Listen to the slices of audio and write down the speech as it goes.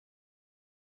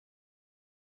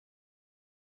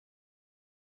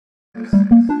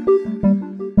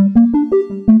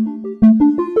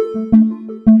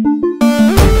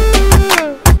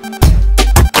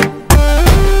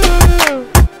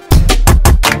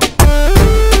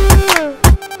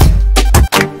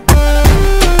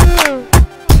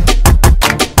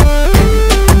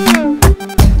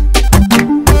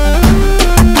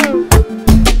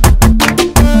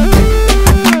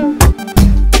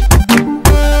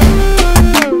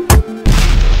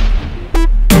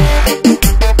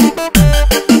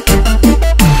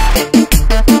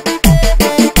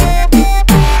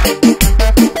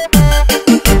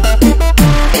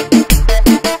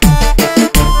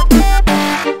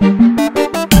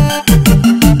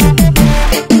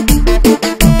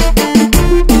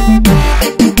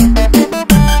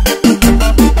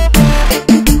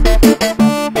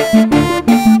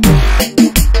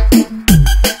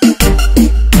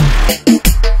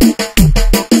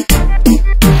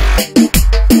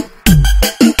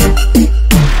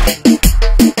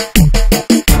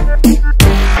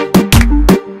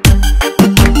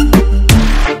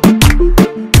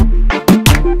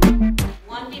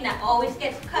Always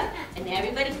gets cut in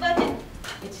everybody's budget.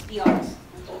 It's the arts.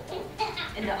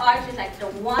 And the arts is like the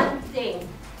one thing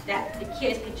that the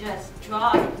kids can just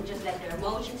draw, they can just let their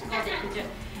emotions go,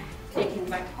 they can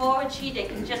write poetry, they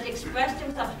can just express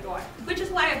themselves through art. Which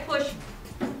is why I push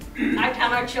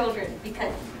our children,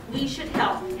 because we should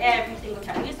help every single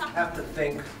child. We have to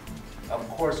think, of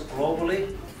course,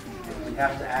 globally, and we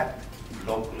have to act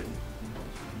locally.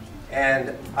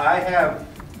 And I have,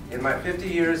 in my 50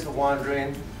 years of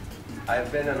wandering,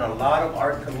 I've been in a lot of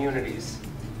art communities,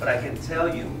 but I can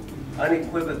tell you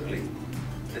unequivocally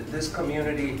that this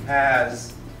community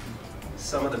has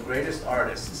some of the greatest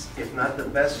artists, if not the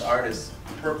best artists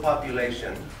per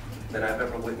population that I've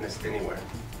ever witnessed anywhere.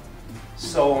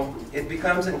 So it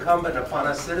becomes incumbent upon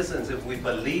us citizens, if we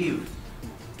believe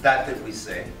that we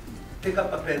say, pick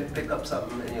up a pen, pick up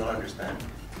something, and you'll understand.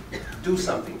 Do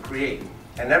something, create,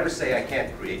 and never say I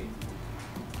can't create.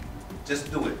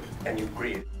 Just do it, and you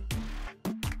create.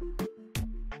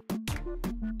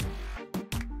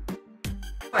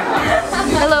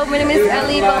 Hello, my name is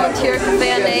Ellie, volunteer for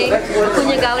VNA,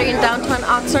 Cunha Gallery in downtown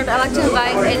Oxnard. I'd like to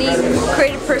invite any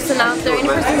creative person out there, any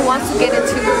person who wants to get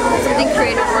into something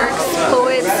creative works,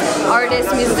 poets,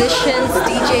 artists, musicians,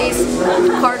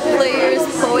 DJs, card players,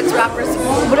 poets, rappers,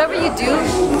 whatever you do,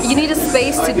 you need a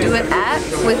space to do it at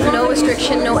with no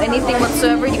restriction, no anything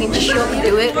whatsoever. You can just show up and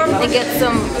do it and get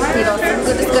some, some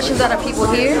good discussions out of people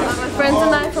here. My friends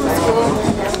and I from school,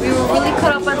 we were really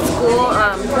cut off at school,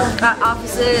 at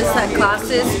offices, at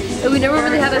classes, and we never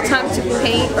really had the time to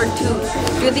paint or to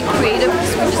do anything creative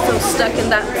because we were just so stuck in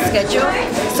that schedule.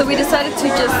 So we decided to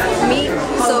just meet.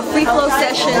 So free flow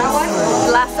sessions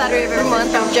last Saturday of every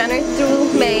month from January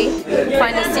through May.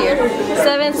 Find us here,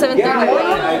 7:30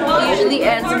 It usually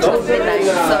ends until midnight.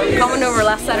 So come on over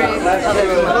last Saturday of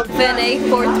every month. VNA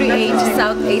 438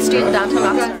 South A Street in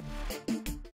downtown Oxnard.